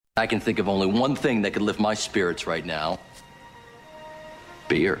I can think of only one thing that could lift my spirits right now.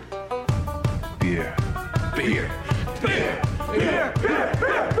 Beer. Beer. Beer. Beer. Beer.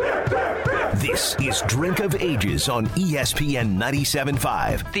 Beer. This is Drink of Ages on ESPN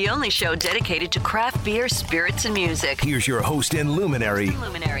 97.5. The only show dedicated to craft beer, spirits, and music. Here's your host and luminary,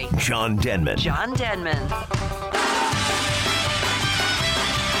 John Denman. John Denman.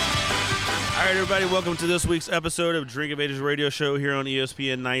 All right, everybody, welcome to this week's episode of Drink of Ages radio show here on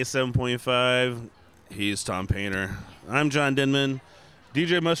ESPN 97.5. He's Tom Painter. I'm John Denman.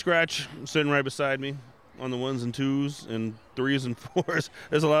 DJ Muskratch sitting right beside me on the ones and twos and threes and fours.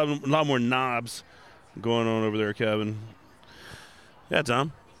 There's a lot more knobs going on over there, Kevin. Yeah,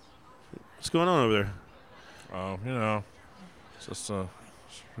 Tom. What's going on over there? Oh, you know, just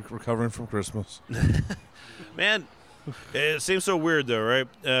recovering from Christmas. Man, it seems so weird, though, right?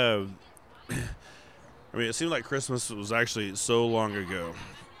 I mean, it seemed like Christmas was actually so long ago.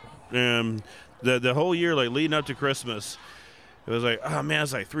 The whole year, like, leading up to Christmas, it was like, oh, man,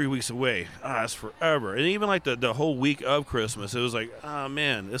 it's like 3 weeks away. Ah, it's forever. And even, like, the whole week of Christmas, it was like, oh,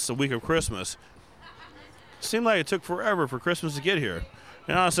 man, it's the week of Christmas. It seemed like it took forever for Christmas to get here.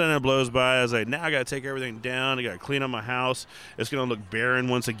 And all of a sudden it blows by. I was like, now I got to take everything down. I got to clean up my house. It's going to look barren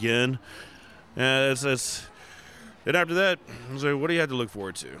once again. And and after that, I was like, what do you have to look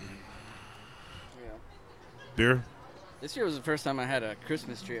forward to? Beer? This year was the first time I had a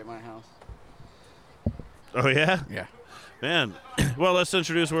Christmas tree at my house. Oh, yeah? Yeah. Man. Well, let's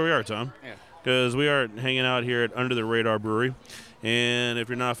introduce where we are, Tom. Yeah. Because we are hanging out here at Under the Radar Brewery. And if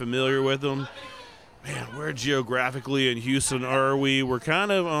you're not familiar with them, man, where geographically in Houston are we? We're kind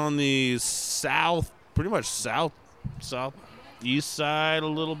of on the pretty much southeast side a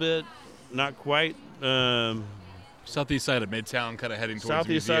little bit. Not quite. Southeast side of Midtown, kind of heading towards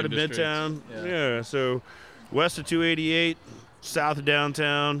Southeast side of District. Midtown. Yeah, so west of 288, south of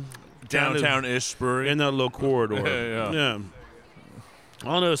downtown. Downtown-ish brewery. In that little corridor. Yeah. I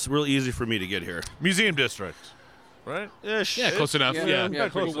don't know, it's real easy for me to get here. Museum District, right? Ish. Yeah, close enough. Yeah,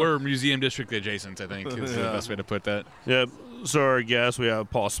 close we're Museum District adjacent, I think, is the best way to put that. Yep. So our guests, we have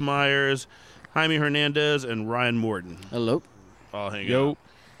Paul Smyers, Jaime Hernandez, and Ryan Morton. Hello. All hanging out.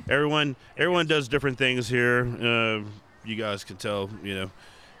 Everyone does different things here. You guys can tell,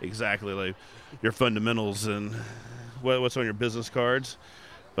 exactly like your fundamentals and what's on your business cards.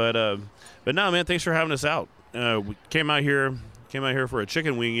 But no, man, thanks for having us out. We came out here for a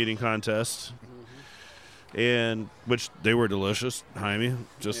chicken wing eating contest, and which they were delicious, Jaime.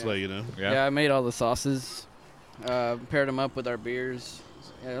 Just to let you know. Yeah, I made all the sauces, paired them up with our beers.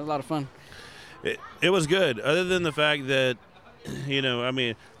 Yeah, it was a lot of fun. It was good, other than the fact that,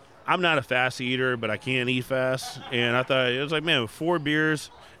 I'm not a fast eater, but I can eat fast. And I thought, it was like, man, with 4 beers,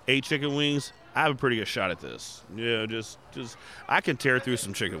 8 chicken wings, I have a pretty good shot at this. Just I can tear through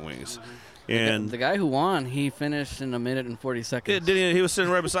some chicken wings. And the guy who won, he finished in 1 minute and 40 seconds. He was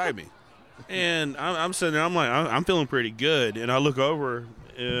sitting right beside me. And I'm sitting there, I'm like, I'm feeling pretty good. And I look over,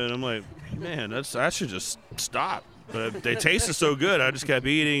 and I'm like, man, I should just stop. But they tasted so good, I just kept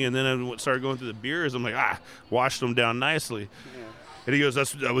eating. And then I started going through the beers. I'm like, washed them down nicely. Yeah. And he goes,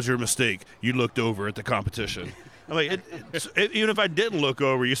 that was your mistake. You looked over at the competition. I'm like, even if I didn't look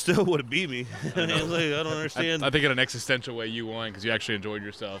over, you still would have beat me. I don't understand. I think in an existential way you won because you actually enjoyed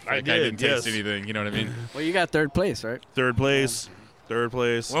yourself. I did, I didn't taste anything, you know what I mean? Well, you got third place, right? Third place.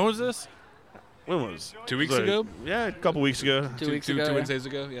 When was this? When was 2 weeks ago? Yeah, a couple weeks ago. 2 weeks ago. 2 Wednesdays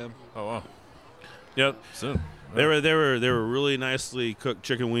ago, yeah. Oh, wow. Yep. Soon. They were really nicely cooked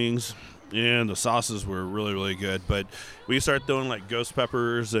chicken wings, and the sauces were really, really good. But we started throwing like ghost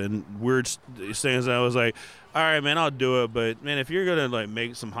peppers and weird things. I was like, all right, man, I'll do it. But man, if you're gonna like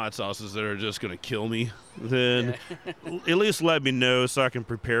make some hot sauces that are just gonna kill me, then at least let me know so I can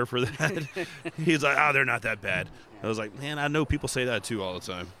prepare for that. He's like, they're not that bad. I was like, man, I know people say that too all the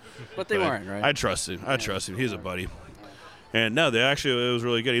time. But they weren't, right? I trust him. He's a buddy. And no, it was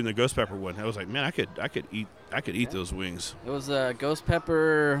really good. Even the ghost pepper one, I was like, man, I could eat those wings. It was a ghost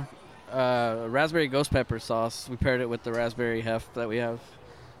pepper, raspberry ghost pepper sauce. We paired it with the raspberry heft that we have.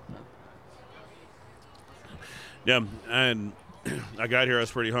 Yeah, and I got here, I was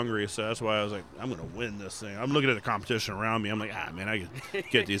pretty hungry, so that's why I was like, I'm going to win this thing. I'm looking at the competition around me. I'm like, man, I can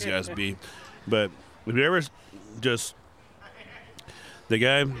get these guys beat. But if you ever just, the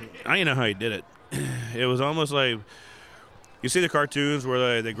guy, I didn't know how he did it. It was almost like, you see the cartoons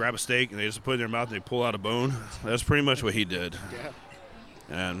where they grab a steak and they just put it in their mouth and they pull out a bone? That's pretty much what he did.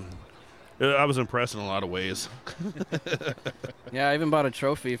 Yeah. And I was impressed in a lot of ways. Yeah, I even bought a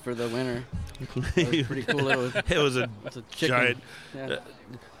trophy for the winner. It was pretty cool. It was a giant. Yeah.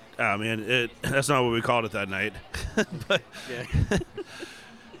 Man, that's not what we called it that night. But,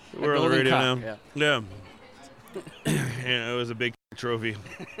 We're on the golden radio cock, now. Yeah. Yeah, it was a big trophy.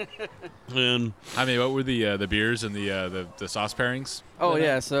 And I mean, what were the beers and the sauce pairings? Oh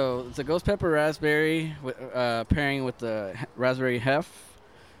yeah, so it's a ghost pepper raspberry pairing with the raspberry hef.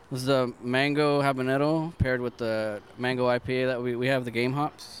 This is a mango habanero paired with the mango IPA that we have the game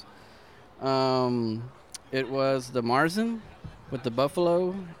hops. It was the Marzen with the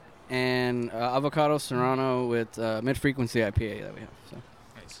buffalo and avocado serrano with mid-frequency IPA that we have. So.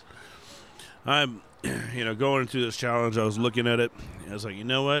 Nice. I'm, going into this challenge, I was looking at it. And I was like, you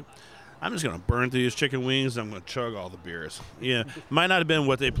know what? I'm just going to burn through these chicken wings. And I'm going to chug all the beers. Yeah. Might not have been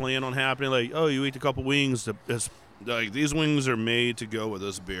what they planned on happening. Like, oh, you eat a couple wings. Like, these wings are made to go with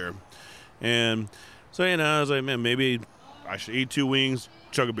this beer. And so, I was like, man, maybe I should eat 2 wings,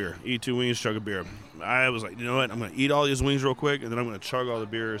 chug a beer. Eat 2 wings, chug a beer. I was like, you know what? I'm going to eat all these wings real quick, and then I'm going to chug all the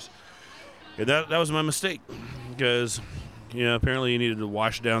beers. And that was my mistake because, apparently you needed to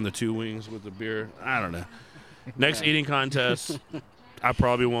wash down the 2 wings with the beer. I don't know. Next eating contest, I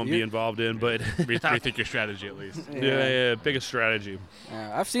probably won't be involved in, but Rethink your strategy at least. yeah, biggest strategy.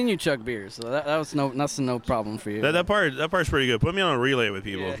 I've seen you chug beers, so that's no problem for you. That part's pretty good. Put me on a relay with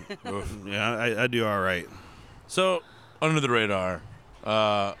people. Yeah, I do all right. So, under the radar,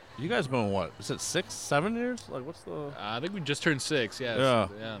 you guys been what? Is it 6, 7 years? Like, what's the? I think we just turned 6. Yeah.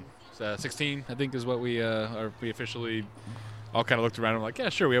 So, 16, I think, is what we officially all kind of looked around and were like, yeah,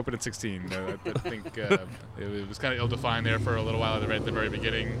 sure, we opened at 16. I think it was kind of ill-defined there for a little while at the very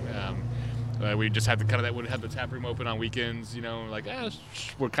beginning. We just had would have the tap room open on weekends. Like,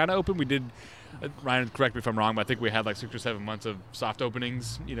 we're kind of open. We did. Ryan, correct me if I'm wrong, but I think we had like 6 or 7 months of soft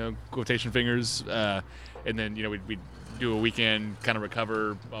openings. Quotation fingers, and then we'd do a weekend, kind of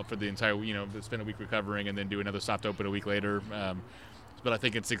recover for the entire. Spend a week recovering, and then do another soft open a week later. But I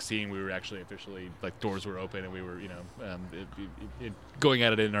think in 16 we were actually officially, like, doors were open and we were, going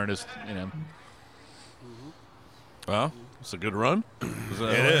at it in earnest, Well, it's a good run.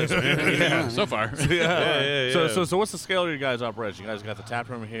 It is, man. Yeah, so far. Yeah. So what's the scale of your guys' operation? You guys got the tap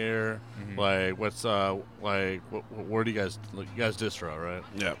room here. Mm-hmm. Like, what's where do you guys you guys distro, right?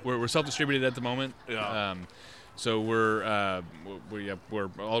 Yeah. We're self-distributed at the moment. Yeah. So we're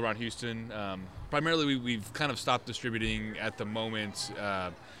all around Houston. Primarily, we've kind of stopped distributing at the moment.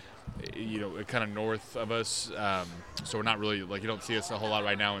 Kind of north of us. So we're not really, like, you don't see us a whole lot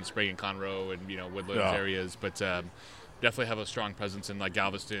right now in Sprague and Conroe and Woodlands areas, but definitely have a strong presence in like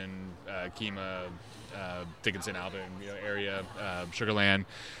Galveston, Kemah, Dickinson, Alvin area, Sugarland,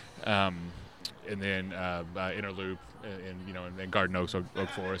 and then Inner Loop and Garden Oaks, Oak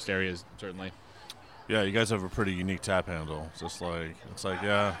Forest areas certainly. Yeah, you guys have a pretty unique tap handle. It's just like it's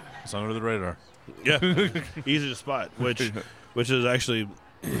under the radar. Yeah. Easy to spot, which is actually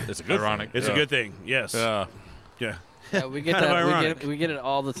It's a good ironic. thing. it's a good thing. Yes. Yeah. Yeah. Yeah, we get Kind of that. ironic. We get it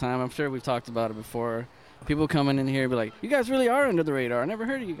all the time. I'm sure we've talked about it before. People coming in here and be like, "You guys really are under the radar. I never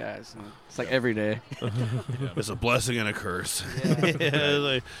heard of you guys." And it's like every day. It's a blessing and a curse. Yeah.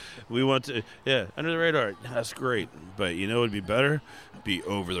 Like, we want to, under the radar. That's great. But what would be better? Be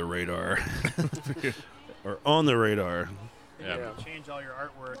over the radar. Or on the radar. Yeah. Change all your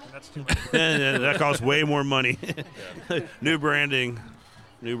artwork, and that's too much work. And that costs way more money. New branding.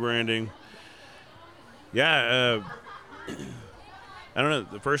 Yeah. I don't know.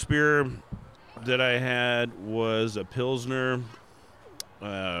 The first beer that I had was a Pilsner.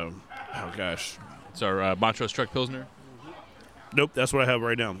 Oh, gosh. It's our Montrose Truck Pilsner. Nope, that's what I have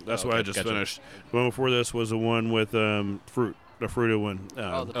right now. That's what I just finished. The one before this was the one with fruit, the fruited one.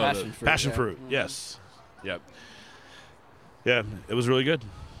 The passion fruit. Passion yeah. fruit, yes. Yep. Yeah, it was really good.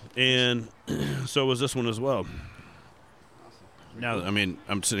 And so was this one as well. Now,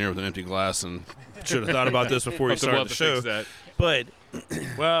 I'm sitting here with an empty glass and should have thought about this before we started the show. But,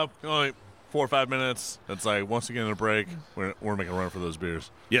 Well, only 4 or 5 minutes. It's like once we get in a break, we're making a run for those beers.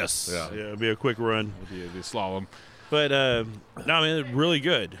 yes. Yeah. It'll be a quick run. The slalom. But, really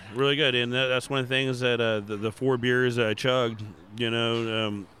good. Really good. And that's one of the things that the 4 beers I chugged,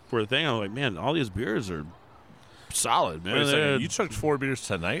 for the thing, I was like, man, all these beers are solid, man. Wait a second. You chugged 4 beers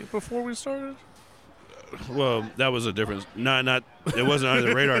tonight before we started? Well, that was a difference. Not. It wasn't under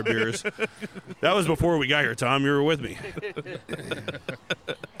the radar beers. That was before we got here, Tom. You were with me.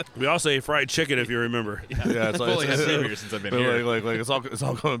 We also ate fried chicken, if you remember. Yeah, it's I've only had 3 beers since I've been here. like it's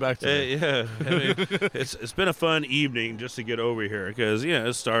all coming back to me. Yeah. It's been a fun evening just to get over here because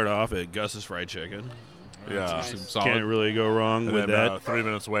it started off at Gus's Fried Chicken. Yeah. Solid. Can't really go wrong And with then that. about 3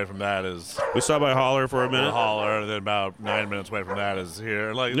 minutes away from that is We stopped by Holler for a the minute. Holler, and then about 9 minutes away from that is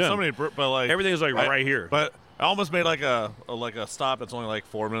here. Like Yeah. so many, but like Everything's like right here. But I almost made like a stop that's only like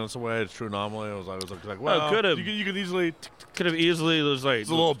 4 minutes away. It's True Anomaly. I was like, well, you could easily. Could have easily. There's like it's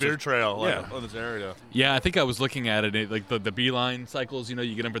a little beer trail, yeah, in this area. Yeah, I think I was looking at it like the beeline cycles.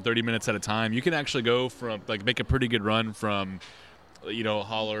 You get them for 30 minutes at a time. You can actually go from make a pretty good run from,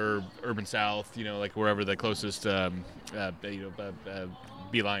 Holler, Urban South, like wherever the closest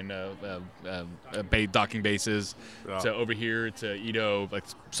beeline bay docking bases to over here to Edo, like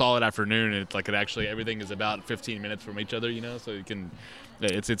solid afternoon. And it's everything is about 15 minutes from each other, so you can.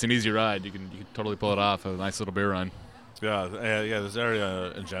 It's an easy ride. You can totally pull it off. A nice little beer run. Yeah. This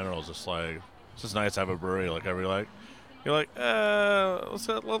area in general is just it's just nice to have a brewery you're like let's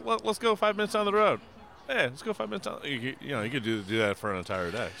go 5 minutes down the road. Hey, let's go 5 minutes down. You could do that for an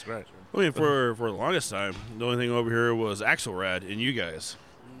entire day. It's great. I mean, for the longest time, the only thing over here was Axelrad and you guys.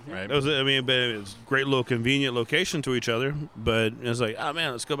 Right. That was it. I mean, but it's a great little convenient location to each other. But it's like, oh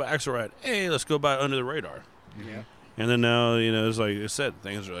man, let's go by Axelrad. Hey, let's go by Under the Radar. Yeah. And then now, it's like I said,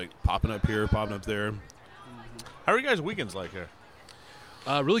 things are popping up here, popping up there. How are you guys' weekends like here?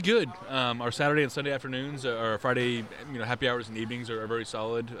 Really good. Our Saturday and Sunday afternoons, our Friday, happy hours and evenings are very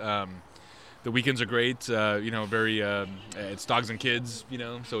solid. The weekends are great. Very. It's dogs and kids.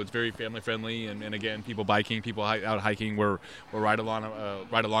 So it's very family friendly. And again, people biking, people out hiking. We're right along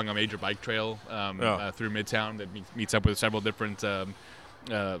a major bike trail through Midtown that meets up with several different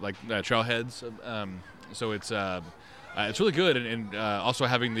trailheads. So it's really good, and also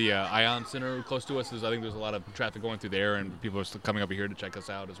having the Ion Center close to us I think there's a lot of traffic going through there, and people are still coming over here to check us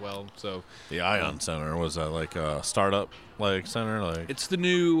out as well. So the Ion Center, was that like a startup center? It's the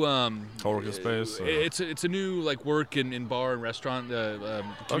new co-working space. It's a new work and bar and restaurant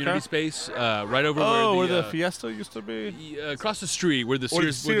community space right over where the Fiesta used to be. Across the street where the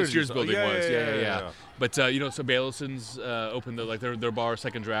Sears building was. Yeah. But so Baylison's opened their bar.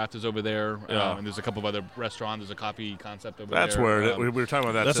 Second Draft is over there, and there's a couple of other restaurants. There's a coffee concept over there. That's where we were talking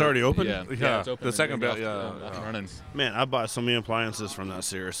about that. That's too. already open. Yeah, it's open. The second off and running. Man, I bought so many appliances from that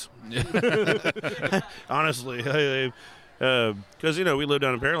Sears. Honestly, because we live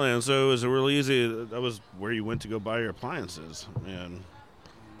down in Pearland, so it was really easy. That was where you went to go buy your appliances, and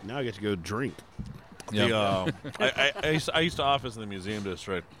now I get to go drink. Yeah. I used to office in the museum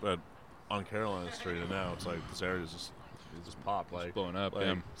district, but on Carolina Street, and now it's this area is just popped, blowing up.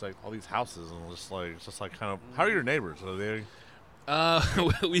 It's all these houses, and it's just kind of. How are your neighbors? Are they?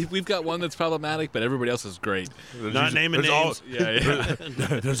 We've got one that's problematic, but everybody else is great. Not naming names.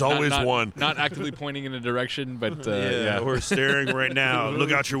 There's always one. Not actively pointing in a direction, but we're staring right now.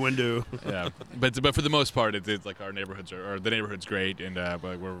 Look out your window. Yeah, but for the most part, it's our neighborhoods or the neighborhood's great, and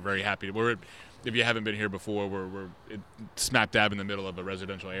we're very happy. If you haven't been here before, we're smack dab in the middle of a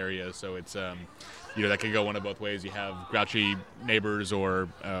residential area, so it's that could go one of both ways. You have grouchy neighbors, or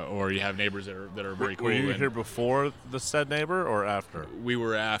you have neighbors that are very cool. Were you here before the said neighbor or after? We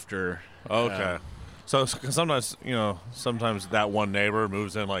were after. Okay. So sometimes that one neighbor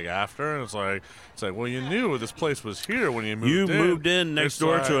moves in after, and it's like well, you knew this place was here when you moved in. You moved in next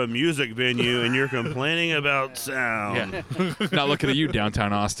door to a music venue, and you're complaining about sound. Yeah. Not looking at you,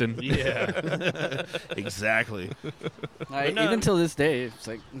 downtown Austin. Yeah, exactly. Even till this day, it's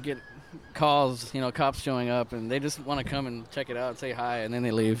you get calls, cops showing up, and they just want to come and check it out, say hi, and then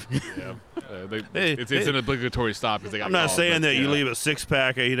they leave. Yeah, it's an obligatory stop because they got. I'm not saying that you leave a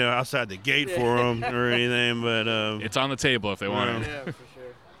six-pack, outside the gate for them or anything, but it's on the table if they want it. Yeah, for sure.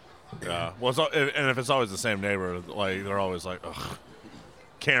 Yeah. Well, and if it's always the same neighbor, they're always ugh,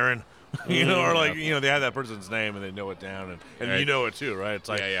 Karen. Or they have that person's name and they know it down, and right. You know it too, right? It's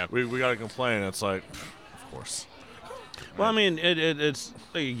we got to complain. It's of course. Well, I mean, it's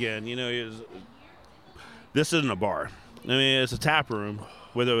again, this isn't a bar. I mean, it's a tap room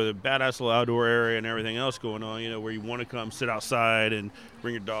with a badass little outdoor area and everything else going on. Where you want to come sit outside and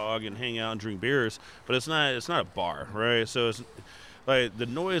bring your dog and hang out and drink beers, but it's not a bar, right? So it's the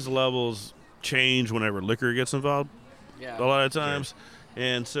noise levels change whenever liquor gets involved. Yeah. A lot of times,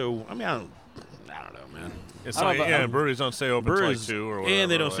 and so I mean, I don't know, man. It's breweries don't stay open until 2 or whatever. And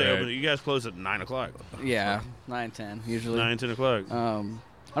they don't stay open. You guys close at 9 o'clock. Yeah, 9, 10 usually. 9, 10 o'clock. I don't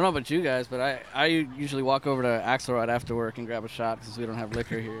know about you guys, but I usually walk over to Axelrod after work and grab a shot since we don't have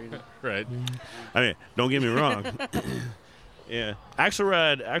liquor here. Right. I mean, don't get me wrong. Yeah,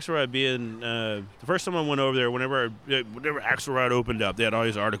 Axelrod being the first time I went over there, whenever Axelrod opened up, they had all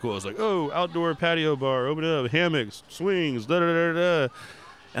these articles outdoor patio bar, open up, hammocks, swings, da-da-da-da.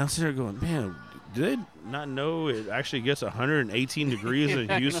 And I'm sitting there going, man, do they not know it actually gets 118 degrees in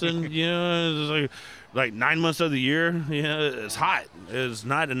Houston? It's like 9 months of the year. It's hot. It's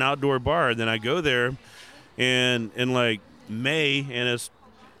not an outdoor bar. And then I go there, and in May, and it's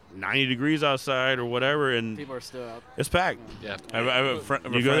 90 degrees outside or whatever, and people are still out. It's packed. Yeah. I have a friend.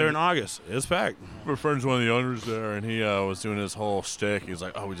 You go there in August, it's packed. My friend's one of the owners there, and he was doing his whole shtick. He was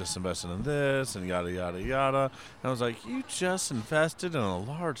like, "Oh, we just invested in this, and yada yada yada." And I was like, "You just invested in a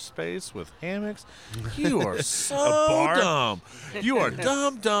large space with hammocks? You are so dumb. You are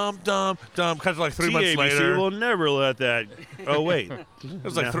dumb. Kind of like 3 months later, will never let that. Oh wait,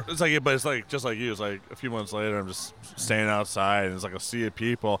 it's like but it's like just like you. It's like a few months later, I'm just standing outside, and it's like a sea of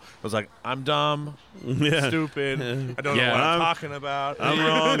people. I was like, "I'm dumb, stupid. I don't know what I'm talking about. I'm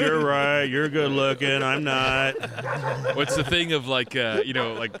wrong. You're right. You're good looking. I'm not." What's the thing of like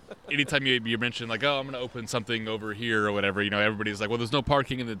like anytime you mention like, oh, I'm gonna open something over here or whatever, everybody's like, well, there's no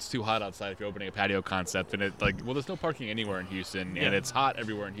parking and it's too hot outside if you're opening a patio concept, and it's like, well, there's no parking anywhere in Houston, and it's hot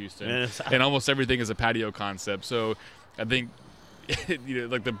everywhere in Houston, and almost everything is a patio concept. So I think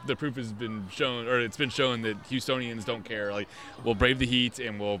like the proof has been shown, or it's been shown that Houstonians don't care. Like, we'll brave the heat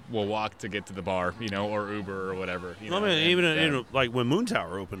and we'll walk to get to the bar, or Uber or whatever. Even like when Moon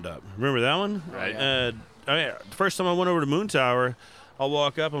Tower opened up, remember that one? Right. The first time I went over to Moon Tower, I'll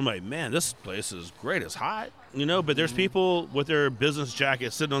walk up, I'm like, man, this place is great. It's hot, but there's people with their business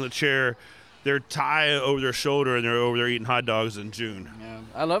jackets sitting on the chair, their tie over their shoulder, and they're over there eating hot dogs in June. Yeah,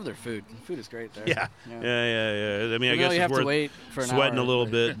 I love their food. Food is great there. Yeah. I mean, I guess you it's have worth to wait for an sweating hour, a little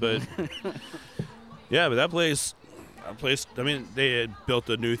bit, but yeah, but that place, I mean, they had built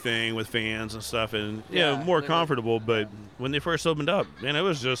a new thing with fans and stuff, and more comfortable. But when they first opened up, man, it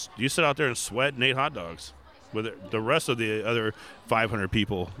was just you sit out there and sweat and ate hot dogs with the rest of the other 500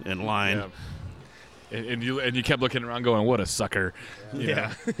 people in line. Yeah. And you kept looking around, going, "What a sucker!"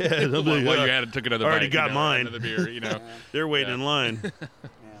 Yeah. Well, you had took another. Already bite, got mine. Another beer, They're waiting in line. I'm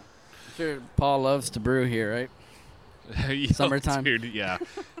sure Paul loves to brew here, right? Summertime. Dude, yeah.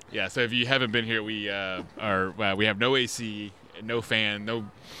 So if you haven't been here, we we have no AC, no fan, no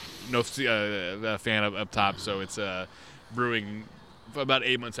fan up top, so it's brewing. About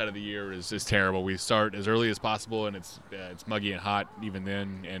 8 months out of the year is terrible. We start as early as possible, and it's muggy and hot even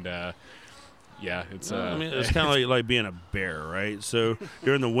then, and it's. I mean, it's kind of like being a bear, right? So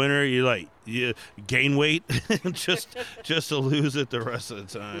during the winter, you gain weight just to lose it the rest of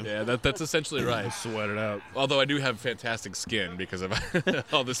the time. Yeah, that's essentially right. Sweat it out. Although I do have fantastic skin because of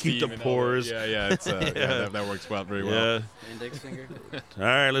all the steam. Keep the pores. That works very well. Yeah. Index finger. All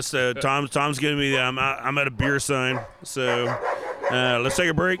right, let's. Tom's giving me I'm at a beer sign, so. Let's take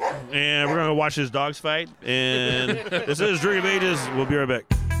a break, and we're going to watch his dogs fight. And this is Drink of Ages. We'll be right back.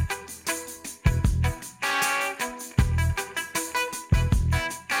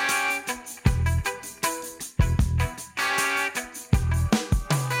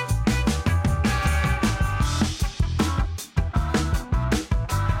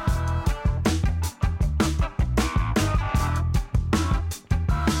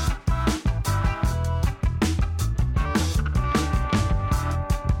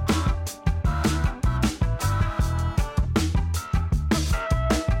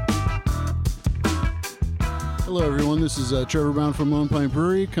 Hello, everyone. This is Trevor Brown from Lone Pine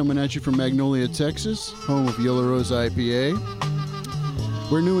Brewery, coming at you from Magnolia, Texas, home of Yellow Rose IPA.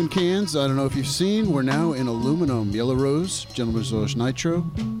 We're new in cans. I don't know if you've seen. We're now in aluminum. Yellow Rose, Gentleman's Orange Nitro,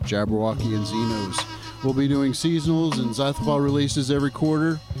 Jabberwocky, and Xenos. We'll be doing seasonals and Zythopol releases every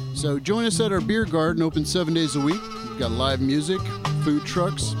quarter. So join us at our beer garden, open 7 days a week. We've got live music, food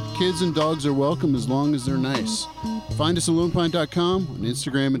trucks. Kids and dogs are welcome as long as they're nice. Find us at lonepine.com, on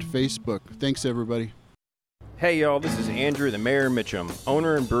Instagram and Facebook. Thanks, everybody. Hey y'all, this is Andrew the Mayor Mitchum,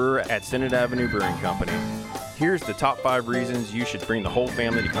 owner and brewer at Senate Avenue Brewing Company. Here's the top 5 reasons you should bring the whole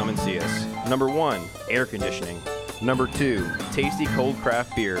family to come and see us. Number 1, air conditioning. Number 2, tasty cold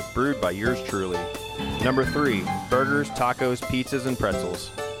craft beer brewed by yours truly. Number 3, burgers, tacos, pizzas, and pretzels.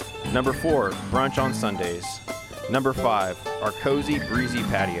 Number 4, brunch on Sundays. Number 5, our cozy, breezy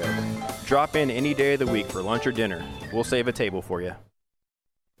patio. Drop in any day of the week for lunch or dinner. We'll save a table for you.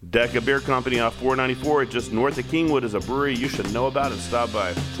 Decca Beer Company off 494, just north of Kingwood, is a brewery you should know about and stop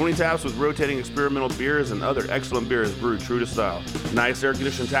by. 20 taps with rotating experimental beers and other excellent beers brewed true to style. Nice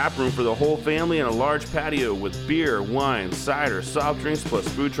air-conditioned tap room for the whole family and a large patio with beer, wine, cider, soft drinks, plus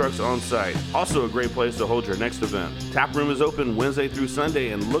food trucks on site. Also a great place to hold your next event. Tap room is open Wednesday through Sunday,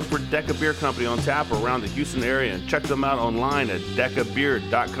 and look for Decca Beer Company on tap around the Houston area and check them out online at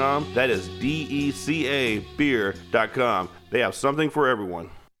decabeer.com. That is DECA beer.com. They have something for everyone.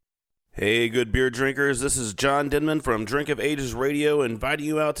 Hey, good beer drinkers. This is John Denman from Drink of Ages Radio, inviting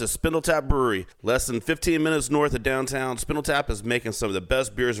you out to Spindletap Brewery. Less than 15 minutes north of downtown, Spindletap is making some of the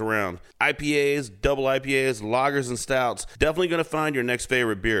best beers around. IPAs, double IPAs, lagers, and stouts. Definitely going to find your next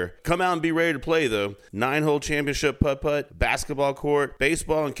favorite beer. Come out and be ready to play, though. 9-hole championship putt-putt, basketball court,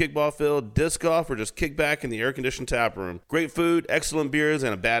 baseball and kickball field, disc golf, or just kick back in the air-conditioned tap room. Great food, excellent beers,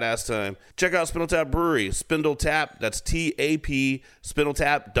 and a badass time. Check out Spindletap Brewery. Spindletap, that's T-A-P,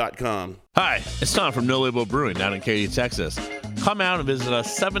 spindletap.com. Hi, it's Tom from No Label Brewing down in Katy, Texas. Come out and visit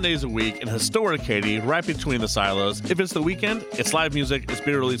us 7 days a week in historic Katy, right between the silos. If it's the weekend, it's live music, it's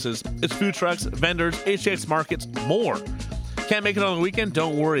beer releases, it's food trucks, vendors, HX markets, more. Can't make it on the weekend?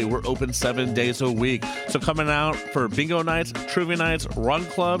 Don't worry, we're open 7 days a week. So coming out for bingo nights, trivia nights, run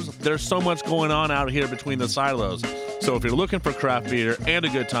clubs, there's so much going on out here between the silos. So if you're looking for craft beer and a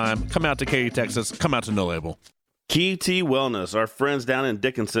good time, come out to Katy, Texas. Come out to No Label. Key T Wellness, our friends down in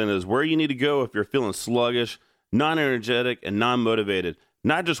Dickinson, is where you need to go if you're feeling sluggish, non-energetic, and non-motivated,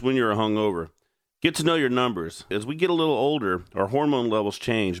 not just when you're hungover. Get to know your numbers. As we get a little older, our hormone levels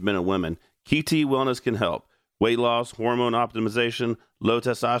change, men and women. Key T Wellness can help. Weight loss, hormone optimization, low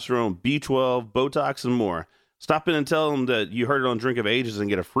testosterone, B12, Botox, and more. Stop in and tell them that you heard it on Drink of Ages and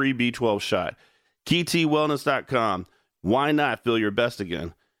get a free B12 shot. KeyTWellness.com. Why not feel your best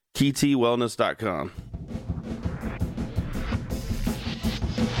again? KeyTWellness.com.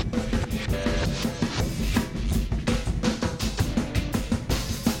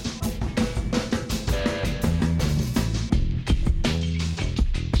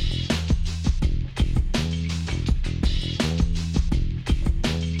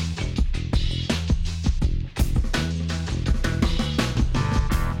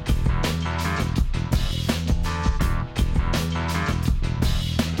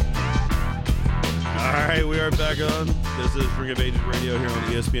 Back on. This is Drink of Ages Radio here on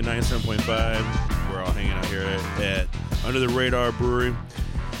ESPN 97.5. We're all hanging out here at Under the Radar Brewery.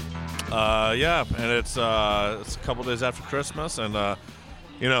 Yeah, and it's a couple days after Christmas, and I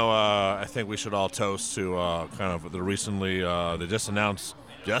think we should all toast to kind of the recently they just announced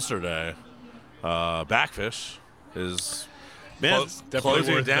yesterday. Backfish is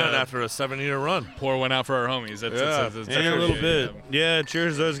closing down after a 7-year run. Pour one out for our homies. And a little bit. Yeah,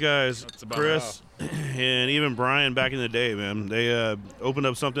 cheers to those guys. Chris and even Brian back in the day, man. They opened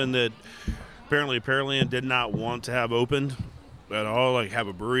up something that apparently Pearland did not want to have opened at all, like have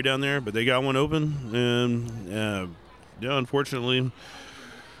a brewery down there, but they got one open. And, unfortunately.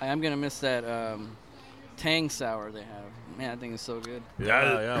 I am going to miss that Tang Sour they have. Man, I think it's so good.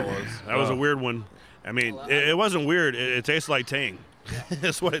 Yeah, it was. That was a weird one. I mean, it wasn't weird. It tastes like Tang.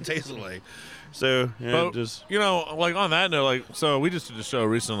 That's what it tasted like. So, but, like on that note, so we just did a show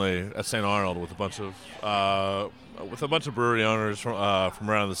recently at St. Arnold with a bunch of brewery owners from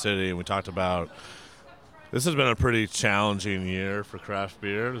around the city, and we talked about this has been a pretty challenging year for craft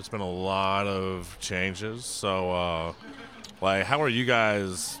beer. There's been a lot of changes. So, how are you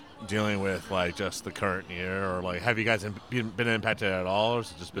guys dealing with just the current year, or have you guys been impacted at all, or is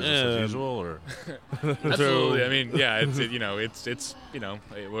it just business as usual? Or absolutely. I mean, yeah, it's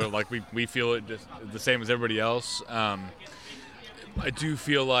we're we feel it just the same as everybody else. I do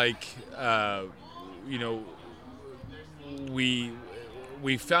feel like we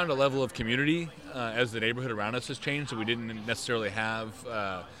found a level of community as the neighborhood around us has changed that we didn't necessarily have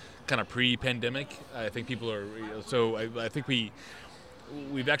kind of pre-pandemic. I think people are I think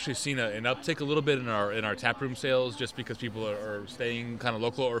we've actually seen an uptick a little bit in our taproom sales, just because people are staying kind of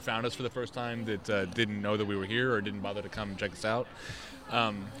local or found us for the first time that didn't know that we were here or didn't bother to come and check us out,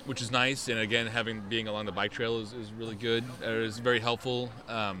 which is nice. And again, being along the bike trail is really good. It's very helpful.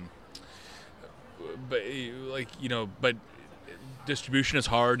 But distribution is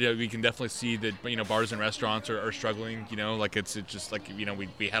hard. We can definitely see that bars and restaurants are struggling. It's just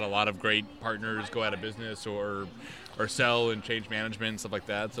we had a lot of great partners go out of business or sell and change management and stuff like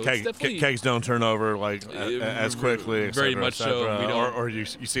that. So it's definitely kegs don't turn over as quickly. Et cetera, very much so. Or you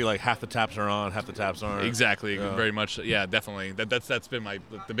see half the taps are on, half the taps aren't. Exactly. Very much. Yeah, definitely. That's been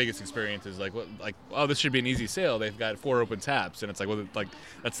the biggest experience is this should be an easy sale. They've got 4 open taps, and it's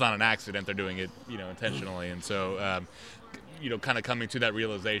that's not an accident. They're doing it intentionally, and so. Kind of coming to that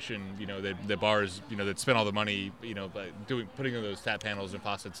realization, the bars, that spend all the money, putting those tap panels and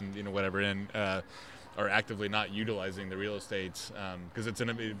faucets and whatever in, are actively not utilizing the real estate because it's an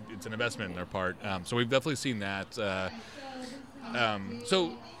investment in their part. So we've definitely seen that.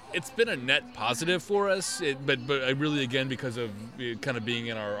 So it's been a net positive for us, but really again because of kind of being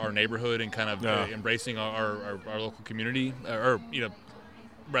in our neighborhood and kind of embracing our local community, or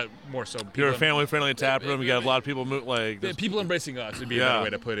more so. You're a family-friendly tap room. You got a lot of people people embracing us would be a better way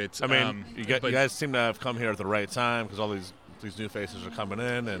to put it. I mean, you guys seem to have come here at the right time because all these new faces are coming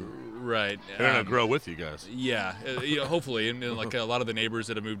in, and right, they're gonna grow with you guys. Yeah, hopefully, and like a lot of the neighbors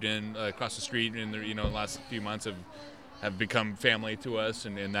that have moved in across the street in the the last few months have become family to us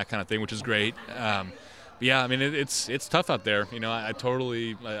and that kind of thing, which is great. But yeah, I mean it's tough out there. I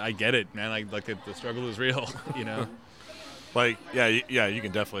totally get it, man. The struggle is real. Like, yeah, you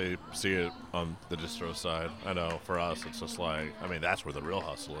can definitely see it on the distro side. I know for us, it's just that's where the real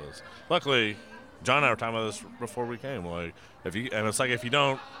hustle is. Luckily, John and I were talking about this before we came. If you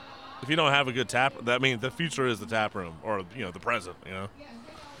don't have a good tap, the future is the tap room or the present.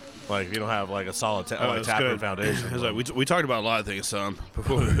 Like if you don't have a solid tap room foundation. We talked about a lot of things,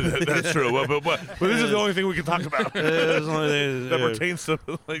 before. That's true. But this is the only thing we can talk about that pertains to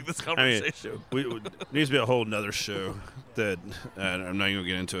this conversation. It needs to be a whole nother show that I'm not going to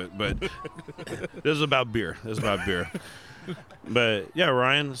get into it. But this is about beer. But yeah,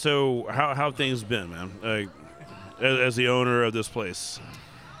 Ryan. So how have things been, man? As the owner of this place.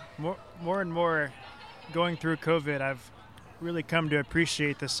 More and more, going through COVID, I've really come to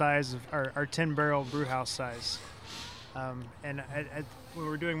appreciate the size of our 10-barrel brew house size. And when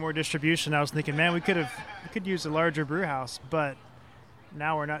we're doing more distribution, I was thinking, man, we could use a larger brew house, but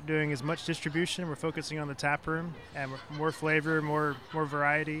now we're not doing as much distribution. We're focusing on the tap room and more flavor, more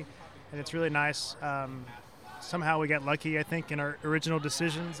variety, and it's really nice. Somehow we got lucky, I think, in our original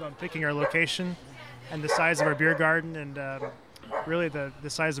decisions on picking our location and the size of our beer garden and really the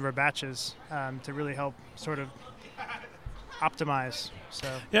size of our batches to really help sort of optimize. So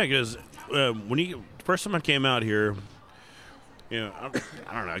yeah, because when first time I came out here, I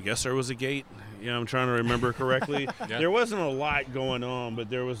don't know. I guess there was a gate. I'm trying to remember correctly. Yeah. There wasn't a lot going on,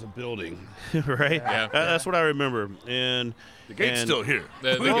 but there was a building, right? Yeah. That's what I remember. And the gate's still here.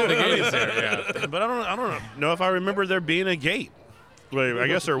 The gate is there. Yeah. But I don't know if I remember there being a gate. I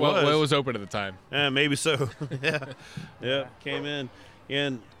guess there was. Well, it was open at the time. Maybe so. Yeah. Came in,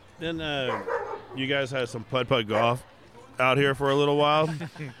 and then you guys had some putt golf out here for a little while.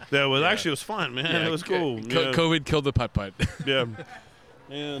 That was actually was fun, man. Yeah, it was cool. COVID killed the putt. Yeah,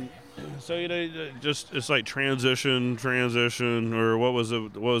 and so just it's like transition, or what was the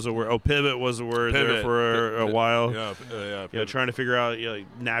word? Oh, pivot was the word there for a while. Yeah, trying to figure out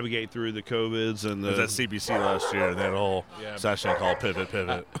navigate through the COVIDs and it was at CBC last year. They had a whole session called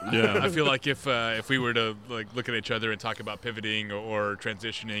pivot. Yeah, I feel like if we were to look at each other and talk about pivoting or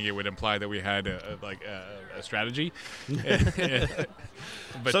transitioning, it would imply that we had a strategy.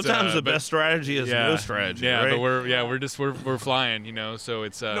 But sometimes the best strategy is no strategy. Yeah, right? but we're flying, So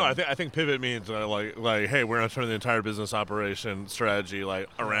it's no. I think pivot means hey, we're gonna turn the entire business operation strategy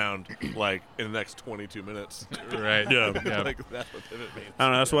around in the next 22 minutes. Right. Yeah. That's what pivot means. I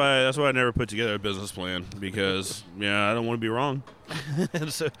don't know. That's why I never put together a business plan because I don't want to be wrong.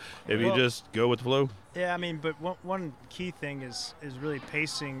 And so if you just go with the flow. Yeah, but one key thing is really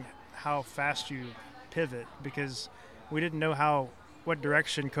pacing how fast you pivot because we didn't know what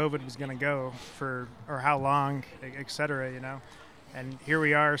direction COVID was going to go or how long, et cetera, And here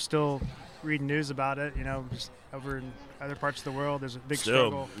we are still reading news about it, just over in other parts of the world. There's a big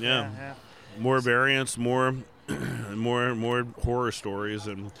struggle. Yeah. More variants, more horror stories,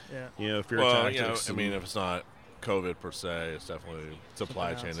 and fear tactics. if it's not COVID per se, it's definitely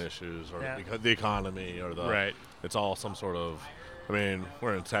supply chain issues or the economy or it's all some sort of.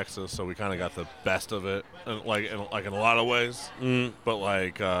 We're in Texas, so we kind of got the best of it, in a lot of ways. There's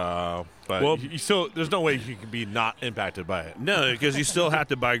no way you can be not impacted by it. No, because you still have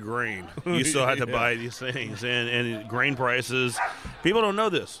to buy grain. You still have to buy these things, and grain prices. People don't know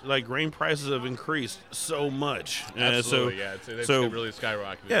this. Grain prices have increased so much. Absolutely, They've really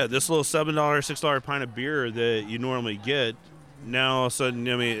skyrocketed. Yeah, this little $7, $6 pint of beer that you normally get, now all of a sudden,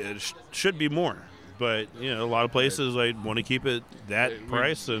 it should be more. But a lot of places want to keep it that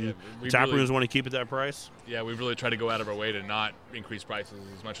price, and tap rooms want to keep it that price. Yeah, we really try to go out of our way to not increase prices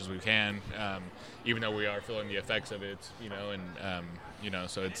as much as we can, even though we are feeling the effects of it.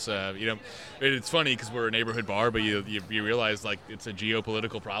 So it's it's funny because we're a neighborhood bar, but you realize it's a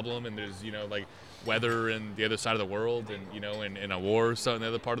geopolitical problem, and there's weather in the other side of the world, and in a war, so in the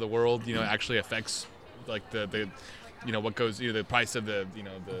other part of the world, actually affects the what goes, the price of the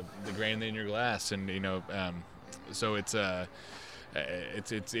grain in your glass, and so it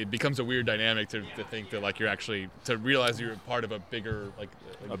becomes a weird dynamic to think that you're actually to realize you're part of a bigger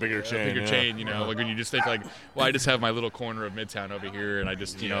chain. When you just think well, I just have my little corner of Midtown over here, and I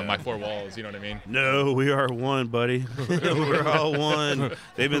just my four walls. You know what I mean? No, we are one, buddy. We're all one.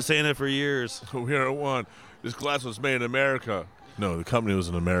 They've been saying it for years. We are one. This glass was made in America. No, the company was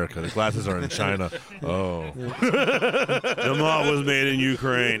in America. The glasses are in China. Oh. The malt was made in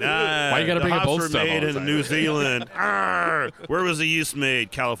Ukraine. Why you got to bring up old were stuff? made all the in time? New Zealand. Where was the yeast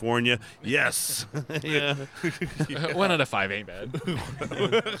made? California. Yes. Yeah. 1 out of 5 ain't bad.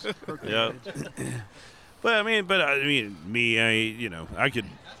 Yeah. But I mean, me, I could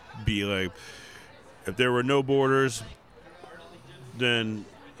be like, if there were no borders, then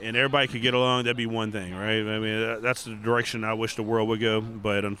and everybody could get along, that'd be one thing, right? I mean, that's the direction I wish the world would go.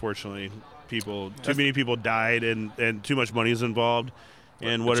 But unfortunately, too many people died, and too much money is involved.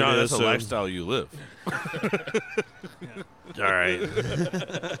 And what John, it is, that's a lifestyle you live. All right.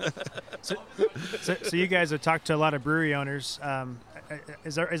 So you guys have talked to a lot of brewery owners.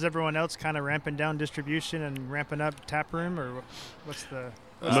 Is everyone else kind of ramping down distribution and ramping up tap room, or what's the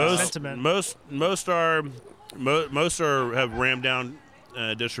sentiment? Most have ramped down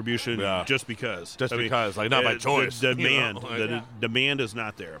distribution just because. Because, like, not by choice. The demand, you know, like, the demand is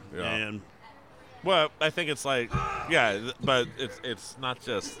not there. Yeah. And well, I think it's like, but it's not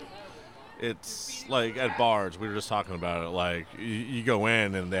just. It's like at bars, we were just talking about it. Like you go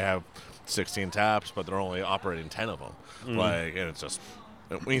in and they have 16 taps, but they're only operating 10 of them. Mm. Like, and it's just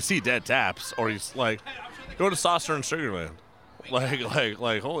when you see dead taps, or you like go to Saucer and Sugarland, like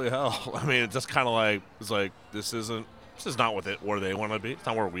holy hell! I mean, it's just kind of like it's like this is not where they want to be. It's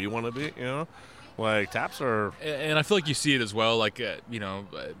not where we want to be. You know. Like taps are, and I feel like you see it as well. Like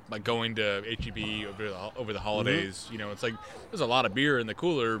like going to HEB over the holidays. Mm-hmm. It's like there's a lot of beer in the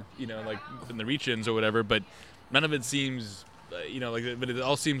cooler. Like in the reach-ins or whatever, but none of it seems. But it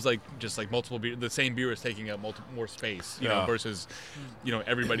all seems like just like multiple beer. The same beer is taking up more space. Versus,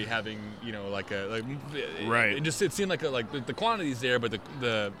 everybody having right. It seemed like the quantity's there, but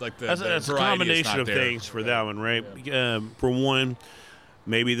that's a combination of things for that one, right? For one.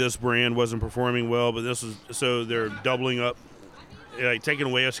 Maybe this brand wasn't performing well, but so they're doubling up, like taking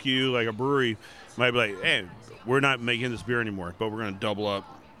away a SKU. Like a brewery might be like, hey, we're not making this beer anymore, but we're going to double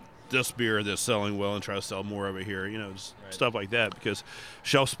up this beer that's selling well and try to sell more of it here. Stuff like that, because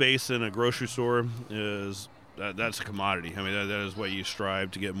shelf space in a grocery store that's a commodity. I mean, that is what you strive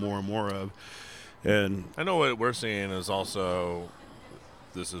to get more and more of. And I know what we're seeing is also,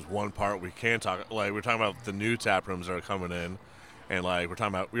 this is one part we can talk. Like we're talking about the new tap rooms that are coming in. And like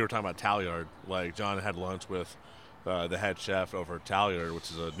we were talking about Talliard. Like John had lunch with the head chef over at Talliard,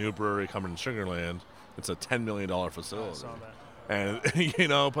 which is a new brewery coming in Sugarland. It's a $10 million facility. I saw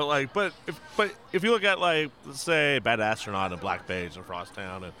that. But if you look at like let's say Bad Astronaut and Black Page and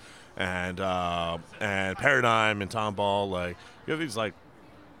Frosttown and Paradigm and Tomball, like you have these like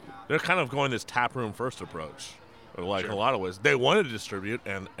they're kind of going this tap room first approach. Like in a lot of ways, they want to distribute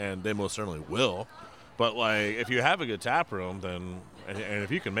and they most certainly will. But, like, if you have a good tap room, then and if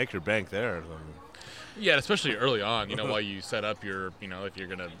you can make your bank there, then... Yeah, especially early on, while you set up your, if you're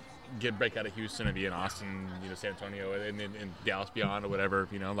going to break out of Houston and be in Austin, San Antonio, and Dallas beyond or whatever,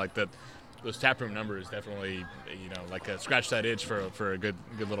 those tap room numbers definitely, scratch that itch for a good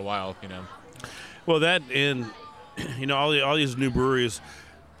little while, Well, that and, all these new breweries,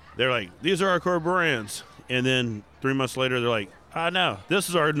 they're like, these are our core brands. And then 3 months later, they're like, no, this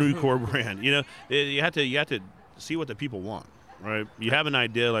is our new core brand. You have to see what the people want, right? You have an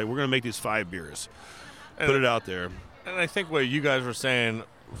idea, like we're going to make these 5 beers, put it out there. And I think what you guys were saying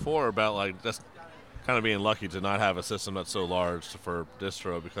before about like just kind of being lucky to not have a system that's so large for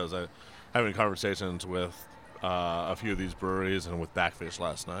distro, because I having conversations with a few of these breweries and with Backfish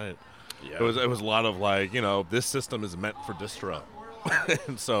last night. Yeah. It was a lot of like this system is meant for distro,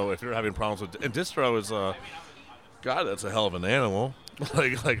 and so if you're having problems with and distro is God, that's a hell of an animal.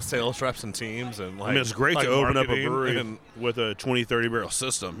 like sales reps and teams and like. I mean, it's great to open up a brewery with a 20, 30 barrel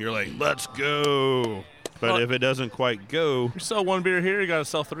system. You're like, let's go. But if it doesn't quite go, you sell 1 beer here, you got to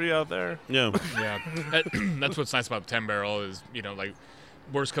sell 3 out there. Yeah, that's what's nice about the 10 barrel is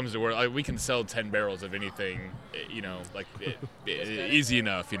worst comes to worst, like, we can sell 10 barrels of anything, easy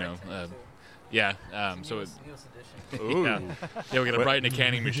enough, so it's. Yeah, we got a Bright and a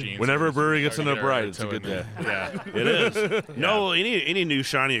canning machine. Whenever a brewery gets into a Bright, it's a good day. Yeah, it is. No, any new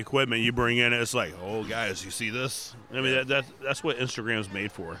shiny equipment you bring in, it's like, oh, guys, you see this? I mean, that's what Instagram's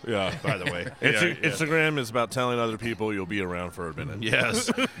made for. Yeah. By the way, Instagram is about telling other people you'll be around for a minute.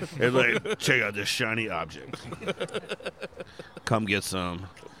 Yes. It's like, check out this shiny object. Come get some.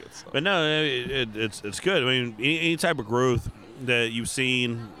 But no, it's good. I mean, any type of growth that you've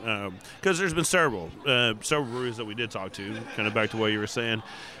seen, because there's been several breweries that we did talk to, kind of back to what you were saying,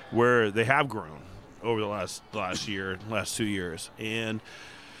 where they have grown over the last 2 years, and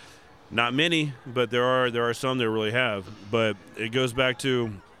not many, but there are some that really have. But it goes back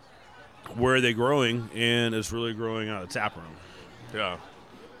to where are they growing, and it's really growing out of tap room. Yeah.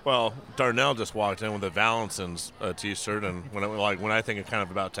 Well, Darnell just walked in with a Valencin's T-shirt, and when I think of kind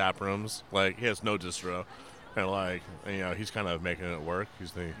of about tap rooms, like he has no distro, and he's kind of making it work.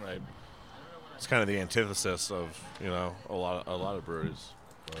 He's it's kind of the antithesis of a lot of breweries.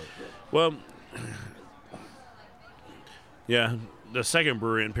 But. Well, yeah, the second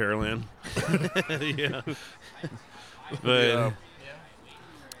brewery in Pearland. Yeah.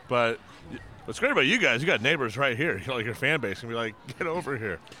 But what's great about you guys, you got neighbors right here. Your fan base can be like, get over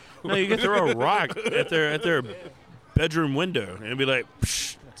here. No, you get to throw a rock at their bedroom window and be like,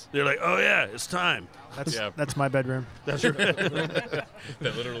 psh. They're like, oh yeah, it's time. That's my bedroom. That's your bedroom.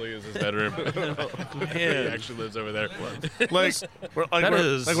 That literally is his bedroom. He actually lives over there.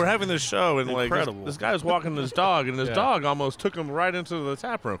 We're having this show, and incredible. This guy's walking his dog, and his dog almost took him right into the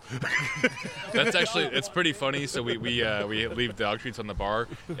tap room. That's actually, it's pretty funny. So we leave dog treats on the bar,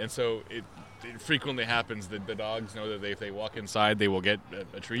 and so it frequently happens that the dogs know that if they walk inside, they will get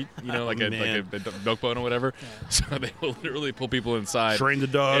a treat, like a milk bone or whatever. Yeah. So they will literally pull people inside. Train the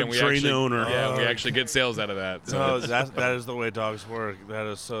dog, train the owner. Yeah, we actually get sales out of that. So that is the way dogs work. That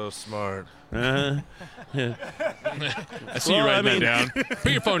is so smart. Yeah. I see you writing that down.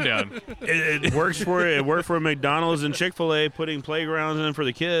 Put your phone down. It works for it. It worked for McDonald's and Chick-fil-A putting playgrounds in for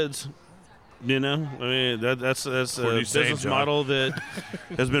the kids. That's a business model that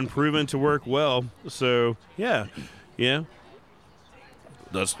has been proven to work well. So yeah.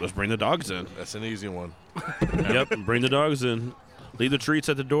 Let's bring the dogs in. That's an easy one. Yep, bring the dogs in. Leave the treats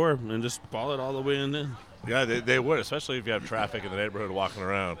at the door and just follow it all the way in there. Yeah, they would, especially if you have traffic in the neighborhood walking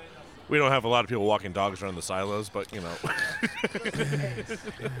around. We don't have a lot of people walking dogs around the silos, but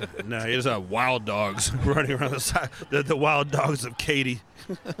No, you just have wild dogs running around the side. The wild dogs of Katy.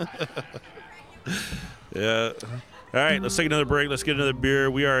 Yeah. All right, let's take another break. Let's get another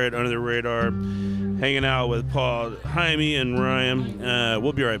beer. We are at Under the Radar, hanging out with Paul, Jaime, and Ryan.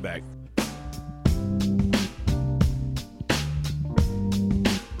 We'll be right back.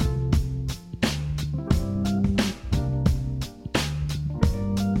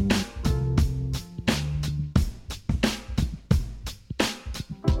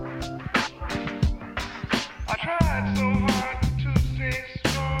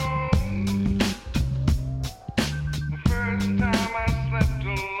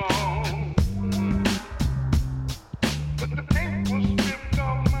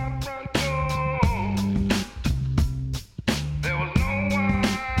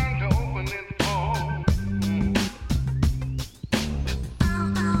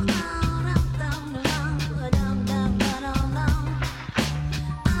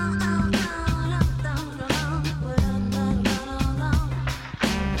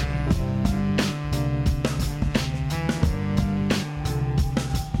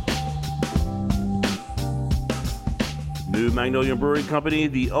 Magnolia Brewing Company,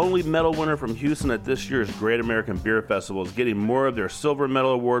 the only medal winner from Houston at this year's Great American Beer Festival, is getting more of their Silver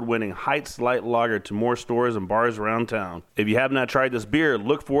Medal Award-winning Heights Light Lager to more stores and bars around town. If you have not tried this beer,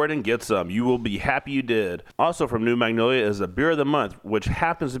 look for it and get some. You will be happy you did. Also from New Magnolia is the Beer of the Month, which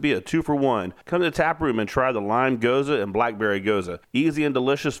happens to be a 2-for-1. Come to the tap room and try the Lime Goza and Blackberry Goza. Easy and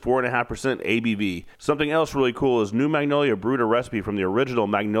delicious, 4.5% ABV. Something else really cool is New Magnolia brewed a recipe from the original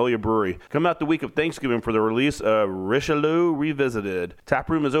Magnolia Brewery. Come out the week of Thanksgiving for the release of Richelieu Revisited.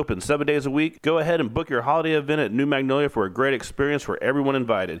 Taproom is open 7 days a week. Go ahead and book your holiday event at New Magnolia for a great experience for everyone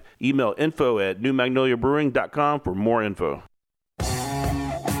invited. Email info@newmagnoliabrewing.com for more info.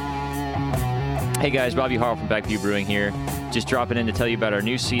 Hey guys, Bobby Hall from Backview Brewing here. Just dropping in to tell you about our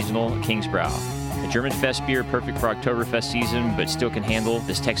new seasonal King's Brow. A German Fest beer perfect for Oktoberfest season, but still can handle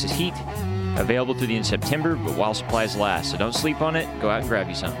this Texas heat. Available through the end of September, but while supplies last. So don't sleep on it. Go out and grab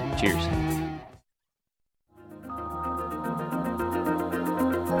you some. Cheers.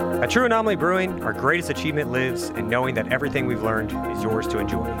 At True Anomaly Brewing, our greatest achievement lives in knowing that everything we've learned is yours to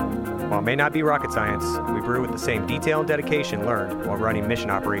enjoy. While it may not be rocket science, we brew with the same detail and dedication learned while running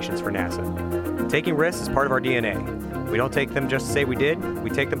mission operations for NASA. Taking risks is part of our DNA. We don't take them just to say we did, we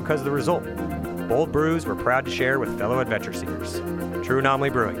take them because of the result. Bold brews we're proud to share with fellow adventure seekers. True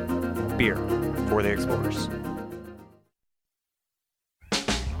Anomaly Brewing. Beer for the explorers.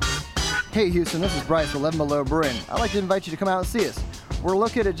 Hey Houston, this is Bryce with 11 Below Brewing. I'd like to invite you to come out and see us. We're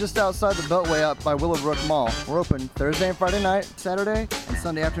located just outside the Beltway up by Willowbrook Mall. We're open Thursday and Friday night, Saturday, and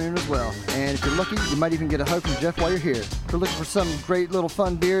Sunday afternoon as well. And if you're lucky, you might even get a hug from Jeff while you're here. If you're looking for some great little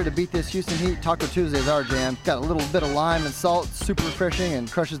fun beer to beat this Houston heat, Taco Tuesday is our jam. Got a little bit of lime and salt, super refreshing,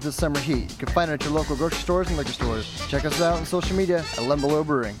 and crushes this summer heat. You can find it at your local grocery stores and liquor stores. Check us out on social media at 11 Below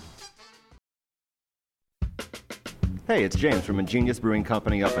Brewing. Hey, it's James from Ingenious Brewing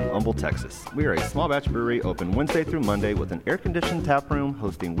Company up in Humble, Texas. We are a small batch brewery open Wednesday through Monday with an air-conditioned tap room,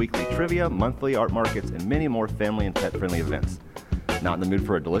 hosting weekly trivia, monthly art markets, and many more family and pet-friendly events. Not in the mood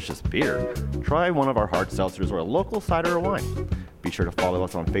for a delicious beer? Try one of our hard seltzers or a local cider or wine. Be sure to follow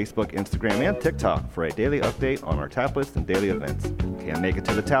us on Facebook, Instagram, and TikTok for a daily update on our tap list and daily events. Can't make it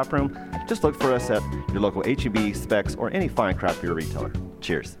to the tap room? Just look for us at your local H-E-B, Specs, or any fine craft beer retailer.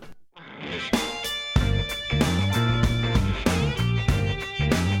 Cheers.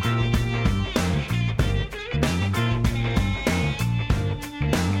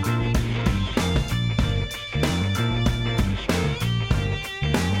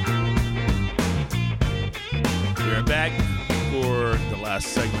 Back for the last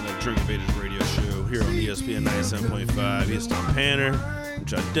segment of Drink of Ages radio show here on ESPN 97.5. It's Tom Panner,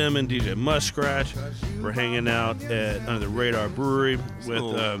 John Demon, DJ Muskrat. We're hanging out at Under the Radar Brewery with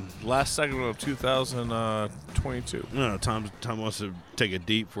last segment of 2022. No, Tom wants to take it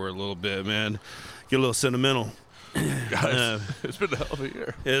deep for a little bit, man. Get a little sentimental. Guys, it's been a hell of a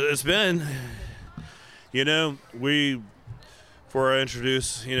year. It's been, before I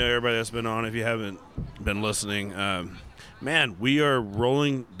introduce, everybody that's been on, if you haven't been listening, man, we are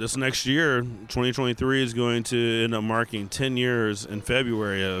rolling this next year. 2023 is going to end up marking 10 years in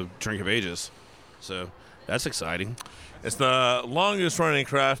February of Drink of Ages. So that's exciting. It's the longest running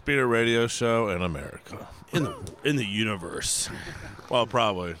craft beer radio show in America. In the universe. Well,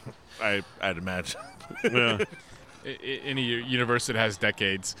 probably. I'd imagine. Yeah. In a universe that has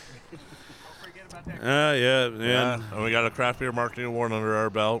decades. Yeah. And we got a craft beer marketing award under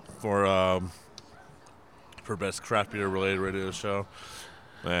our belt for best craft beer related radio show,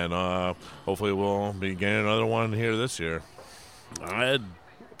 and hopefully we'll be getting another one here this year. I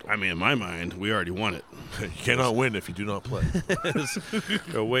mean, in my mind, we already won it. You cannot win if you do not play.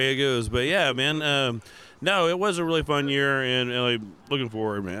 The way it goes. But yeah, man. No, it was a really fun year, and looking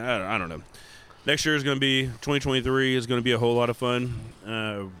forward, man. I don't know. Next year is going to be 2023 is going to be a whole lot of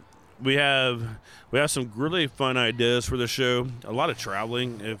fun. We have some really fun ideas for the show. A lot of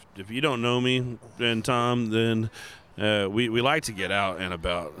traveling. If you don't know me and Tom, then we like to get out and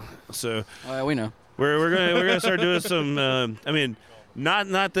about. So we know we're gonna start doing some. I mean, not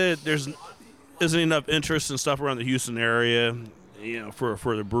that there's isn't enough interest and stuff around the Houston area,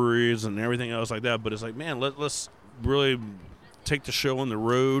 for the breweries and everything else like that. But it's like, man, let's really take the show on the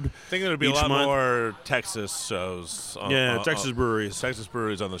road. I think there'll be a lot more Texas shows. Texas breweries. Texas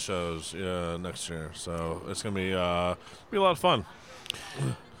breweries on the shows next year. So it's going to be a lot of fun.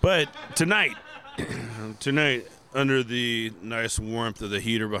 But tonight, under the nice warmth of the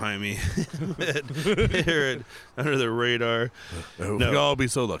heater behind me, here at Under the Radar. We'd all be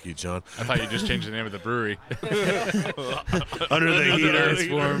so lucky, John. I thought you just changed the name of the brewery. Under the heater. Nice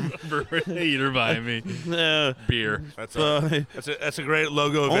warm heater behind me. Beer. That's a great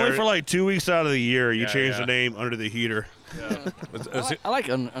logo. Only for like 2 weeks out of the year, you change the name Under the Heater. Yeah. I like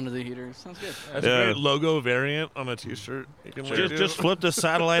Under the Heater. Sounds good. That's a great logo variant on a T-shirt. You can just flip the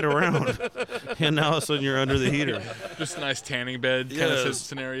satellite around, and now all of a sudden you're under the heater. Just a nice tanning bed kind of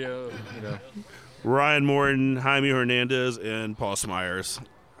scenario. Ryan Morton, Jaime Hernandez, and Paul Smyers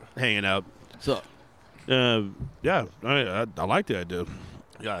hanging out. So, I like the idea.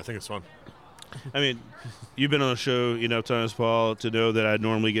 Yeah, I think it's fun. I mean, you've been on the show enough times, Paul, to know that I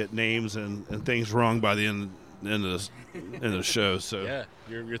normally get names and things wrong by the end of the show. So yeah,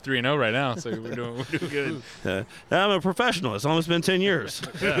 you're 3-0 right now, so we're doing good. I'm a professional. It's almost been 10 years.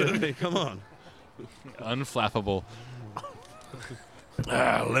 Yeah. Come on, unflappable.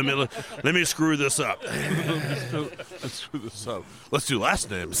 Let me screw this up. Let's screw this up. Let's do last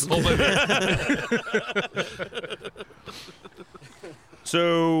names.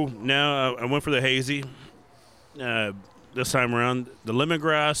 So now I went for the hazy. This time around, the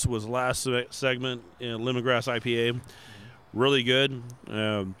lemongrass was the last segment in lemongrass IPA. Really good.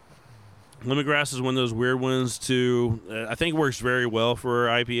 Lemongrass is one of those weird ones too. I think works very well for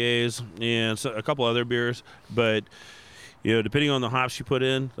IPAs and a couple other beers. But depending on the hops you put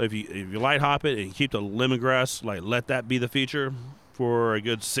in, if you light hop it and you keep the lemongrass, let that be the feature for a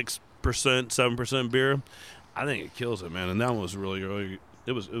good 6%, 7% beer, I think it kills it, man. And that one was really, really.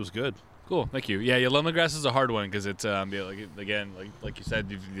 It was good. Cool, thank you. Yeah, lemongrass is a hard one because it's like you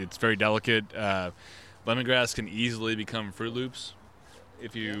said, it's very delicate. Lemongrass can easily become Fruit Loops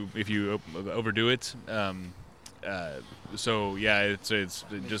if you overdo it. So yeah, it's just.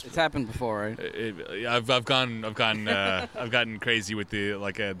 It's happened before, right? I've gotten crazy with the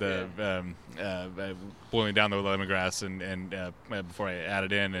boiling down the lemongrass and before I add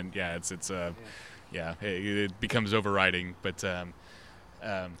it in, and it becomes overriding, but.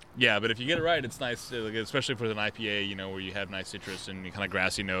 Yeah, but if you get it right, it's nice, especially for an IPA, you know, where you have nice citrus and kind of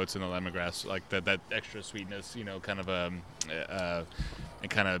grassy notes and the lemongrass, like that extra sweetness, you know, kind of and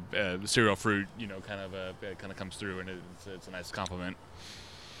kind of cereal fruit, you know, kind of comes through, and it's a nice compliment.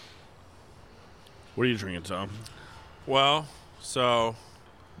 What are you drinking, Tom? Well, so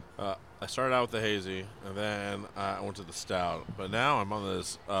I started out with the hazy, and then I went to the stout, but now I'm on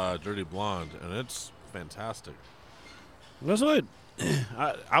this dirty blonde, and it's fantastic. That's what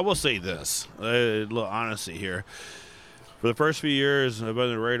I will say this, a little honesty here. For the first few years, I've been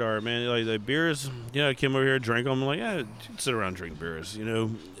on the radar, man. Like the beers, you know, I came over here, drank them. I'm like, yeah, sit around, drink beers, you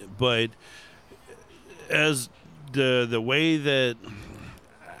know. But as the way that,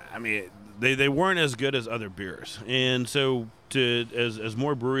 I mean, they weren't as good as other beers, and so as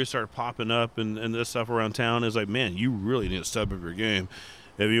more breweries start popping up and this stuff around town, is like, man, you really need to step up your game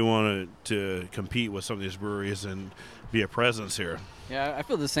if you want to compete with some of these breweries and be a presence here. Yeah, I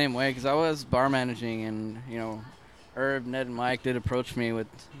feel the same way because I was bar managing, and you know, Herb, Ned, and Mike did approach me with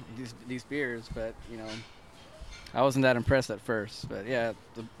these beers, but you know, I wasn't that impressed at first. But yeah,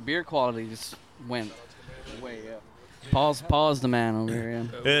 the beer quality just went way up. Paul's the man over here.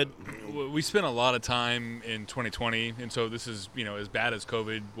 Yeah. We spent a lot of time in 2020, and so this is, you know, as bad as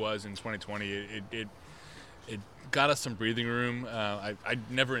COVID was in 2020, it got us some breathing room. I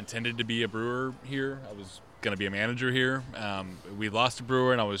never intended to be a brewer here. I was going to be a manager here. We lost a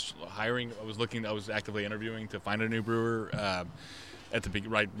brewer, and I was actively interviewing to find a new brewer at the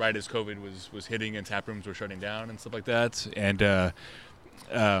right as COVID was hitting and tap rooms were shutting down and stuff like that. And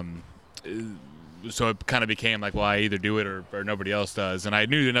so it kind of became like, well, I either do it or nobody else does. And I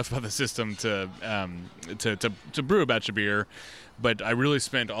knew enough about the system to brew a batch of beer, but I really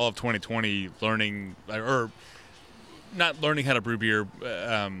spent all of 2020 learning, or not learning how to brew beer,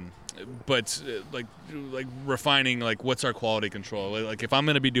 but like refining, like what's our quality control? Like if I'm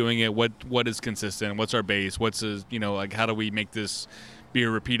going to be doing it, what is consistent? What's our base? you know, like how do we make this beer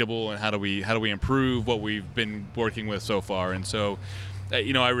repeatable, and how do we improve what we've been working with so far? And so,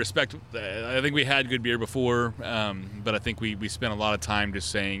 you know, I think we had good beer before, but I think we spent a lot of time just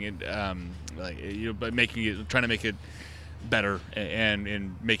saying it, but trying to make it better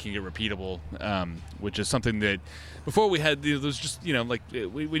and making it repeatable, which is something that before we had, there's just, you know, like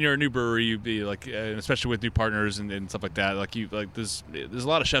when you're a new brewery, you'd be like, especially with new partners and stuff like that, there's a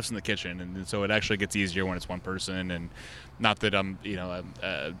lot of chefs in the kitchen, and so it actually gets easier when it's one person. And not that I'm, you know,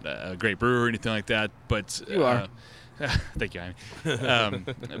 a great brewer or anything like that, but you are. Thank you, Jaime.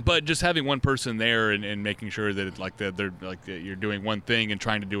 But just having one person there and making sure that you're doing one thing and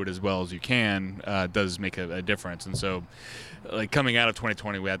trying to do it as well as you can does make a difference. And so, like coming out of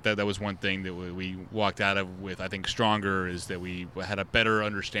 2020, that was one thing that we walked out of with, I think, stronger, is that we had a better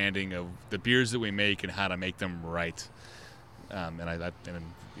understanding of the beers that we make and how to make them right. Hopefully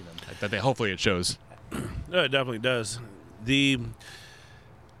it shows. No, it definitely does.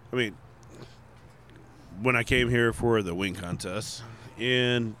 When I came here for the wing contest,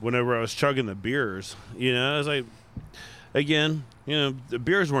 and whenever I was chugging the beers, you know, I was like, again, you know, the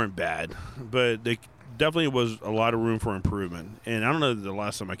beers weren't bad, but they definitely was a lot of room for improvement. And I don't know the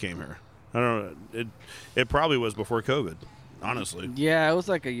last time I came here. I don't know. It probably was before COVID, honestly. Yeah, it was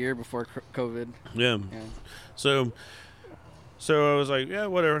like a year before COVID. Yeah. So I was like, yeah,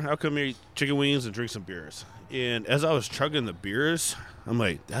 whatever. I'll come here, eat chicken wings, and drink some beers. And as I was chugging the beers, I'm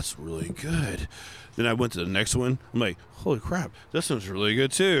like, that's really good. Then I went to the next one. I'm like, holy crap, this one's really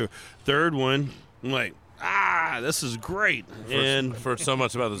good too. Third one, I'm like, this is great. And I've heard so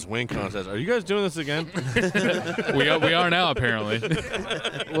much about this wing contest. Are you guys doing this again? we are now, apparently.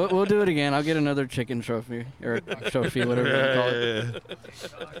 We'll do it again. I'll get another chicken trophy, or trophy, whatever you call it.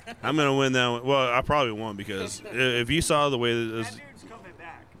 I'm going to win that one. Well, I probably won't, because if you saw the way that this,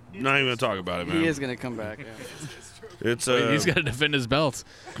 not even going to talk about it, man. He is going to come back, yeah. It's he's got to defend his belt.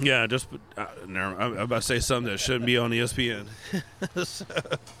 Yeah, just I'm about to say something that shouldn't be on ESPN.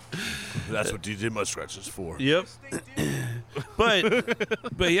 That's what DJ Muskratch is for. Yep.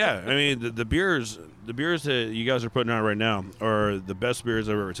 but yeah, I mean the beers that you guys are putting out right now are the best beers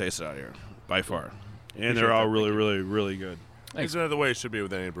I've ever tasted out here by far, and they're all really, really, really good. Isn't that the way it should be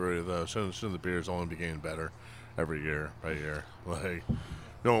with any brewery, though? Shouldn't the beers only be getting better every year, right here? Like,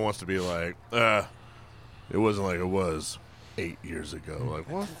 no one wants to be like, it wasn't like it was 8 years ago. Like,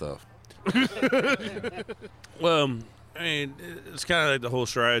 what the? Well, I mean, it's kind of like the whole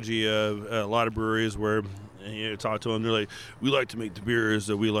strategy of a lot of breweries where you talk to them, they're like, we like to make the beers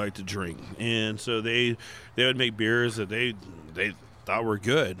that we like to drink. And so they would make beers that they thought were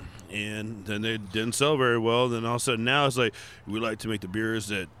good. And then they didn't sell very well. Then all of a sudden now it's like, we like to make the beers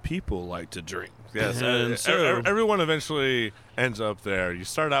that people like to drink. Yes, and so everyone eventually ends up there. You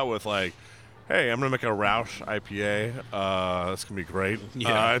start out with like, hey, I'm going to make a Roush IPA. That's going to be great.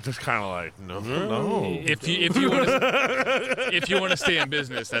 Yeah. It's just kind of like, no. If you want to stay in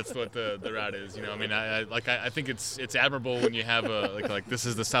business, that's what the route is. You know, I mean, I think it's admirable when you have a like this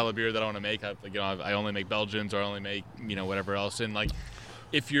is the style of beer that I want to make. I only make Belgians, or I only make whatever else. And like,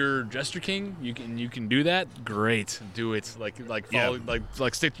 if you're Jester King, you can do that. Great, do it. Follow,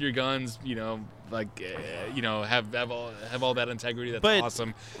 like stick to your guns. Have all that integrity. That's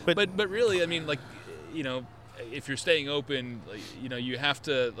awesome. But really, I mean, if you're staying open, you have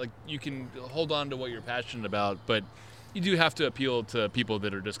to you can hold on to what you're passionate about, but you do have to appeal to people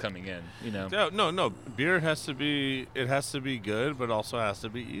that are just coming in. No. Beer has to be good, but also has to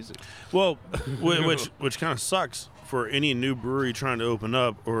be easy. Well, which kind of sucks for any new brewery trying to open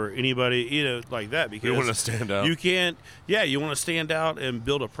up, or anybody like that, because you want to stand out. You can't. Yeah, you want to stand out and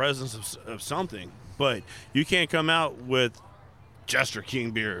build a presence of something, but you can't come out with Jester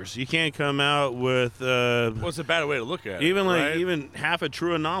King beers. You can't come out with. What's a bad way to look at it? Even half a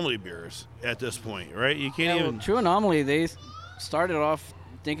True Anomaly beers at this point, right? You can't even. True Anomaly, they started off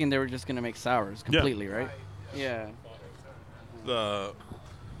thinking they were just going to make sours completely, right? Yeah.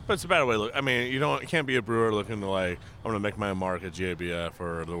 But it's a bad way to look. I mean, you can't be a brewer looking to I'm going to make my mark at GABF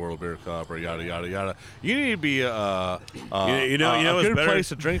or the World Beer Cup or yada yada yada. You need to be a good place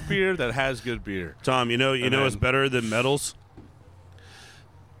to drink beer that has good beer. Tom, what's better than medals?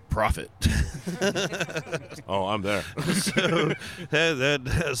 Profit. Oh, I'm there. So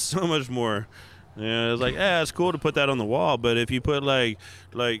that's so much more. Yeah, it's like, it's cool to put that on the wall, but if you put I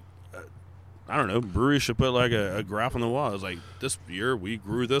don't know, breweries should put a graph on the wall. It's like, this year we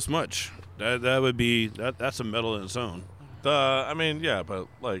grew this much. That would be that's a medal in its own. But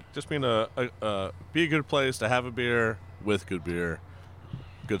just being be a good place to have a beer with good beer,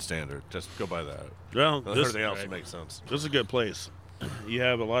 good standard. Just go by that. Well, everything else makes sense. This is a good place. You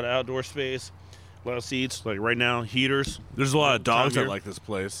have a lot of outdoor space, a lot of seats. Like right now, heaters. There's a lot of dogs that like this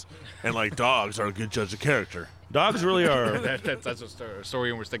place, and dogs are a good judge of character. Dogs really are. That's a story,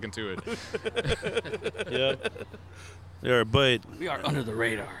 and we're sticking to it. Yeah. Yeah, but we are under the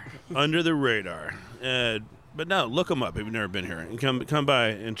radar. Under the radar. But no, look them up if you've never been here, and come by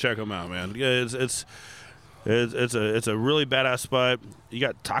and check them out, man. It's a really badass spot. You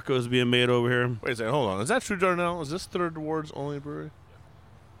got tacos being made over here. Wait a second, hold on. Is that true, Darnell? Is this Third Ward's only brewery?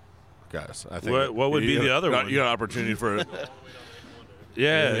 Guys, I think what would be the other one? You got an opportunity for it.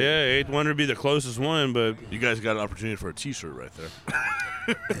 Yeah, Eighth Wonder would be the closest one, but you guys got an opportunity for a T-shirt right there.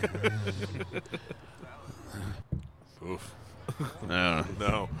 Oof. No.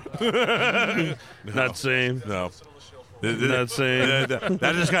 No. Not same. No. Not same.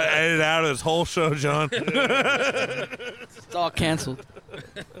 That just got edited out of this whole show, John. It's all canceled.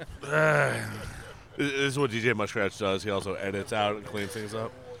 This is what DJ Muskratch does. He also edits out and cleans things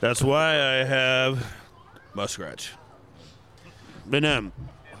up. That's why I have Muskratch. But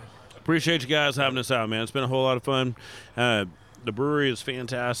appreciate you guys having us out, man. It's been a whole lot of fun. The brewery is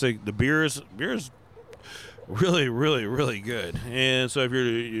fantastic. The beer's really, really, really good. And so if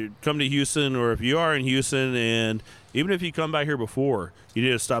you come to Houston, or if you are in Houston, and even if you come by here before, you need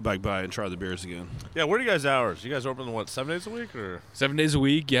to stop back by and try the beers again. Yeah, what are you guys' hours? You guys open 7 days a week, or 7 days a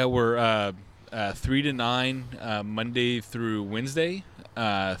week? Yeah, we're 3 to 9 Monday through Wednesday.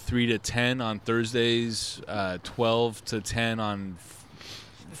 3 to 10 on Thursdays, 12 to 10 on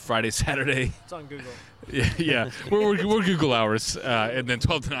Friday, Saturday. It's on Google. Yeah. We're Google hours, and then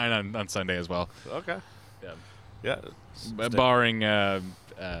 12 to 9 on Sunday as well. Okay. Yeah. Barring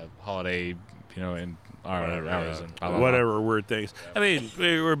holiday, and our hours and blah, blah, blah. Whatever weird things. I mean,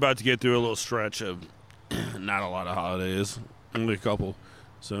 we're about to get through a little stretch of not a lot of holidays, only a couple.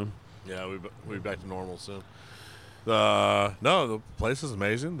 So yeah, we'll be back to normal soon. The place is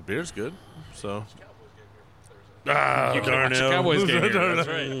amazing. The beer's good. So. You can watch the Darnell. Cowboys game here. That's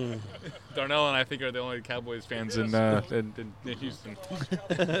right. Darnell and I think are the only Cowboys fans in Houston.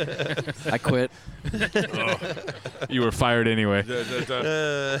 I quit. You were fired anyway.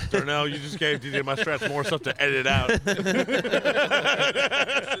 Darnell, you just gave DJ Muskratch more stuff to edit out.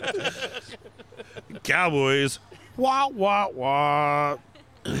 Cowboys. Wah, wah, wah.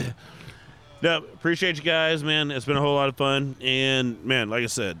 No, appreciate you guys, man. It's been a whole lot of fun. And, man, like I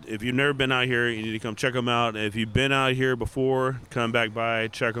said, if you've never been out here, you need to come check them out. If you've been out here before, come back by,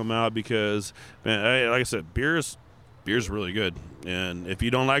 check them out, because, man, like I said, beer's really good. And if you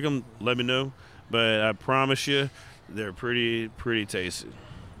don't like them, let me know. But I promise you, they're pretty tasty.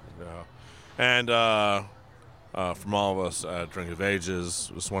 Yeah. And from all of us at Drink of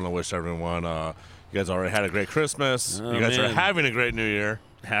Ages. Just want to wish everyone you guys already had a great Christmas. Oh, you guys man. are having a great New Year.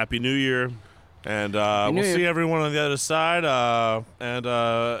 Happy New Year. And we'll see everyone on the other side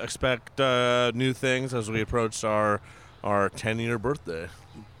and expect new things as we approach our 10-year birthday.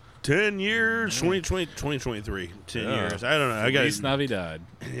 10 years, 2023. 10 years. I don't know. I got Feliz Navidad.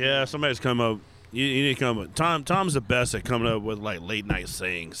 Yeah, somebody's come up. You need to come up. Tom's the best at coming up with like late night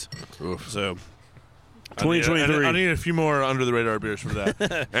sayings. So, 2023. I need a few more under the radar beers for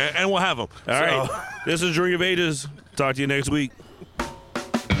that, and we'll have them. All right. This is Drink of Ages. Talk to you next week.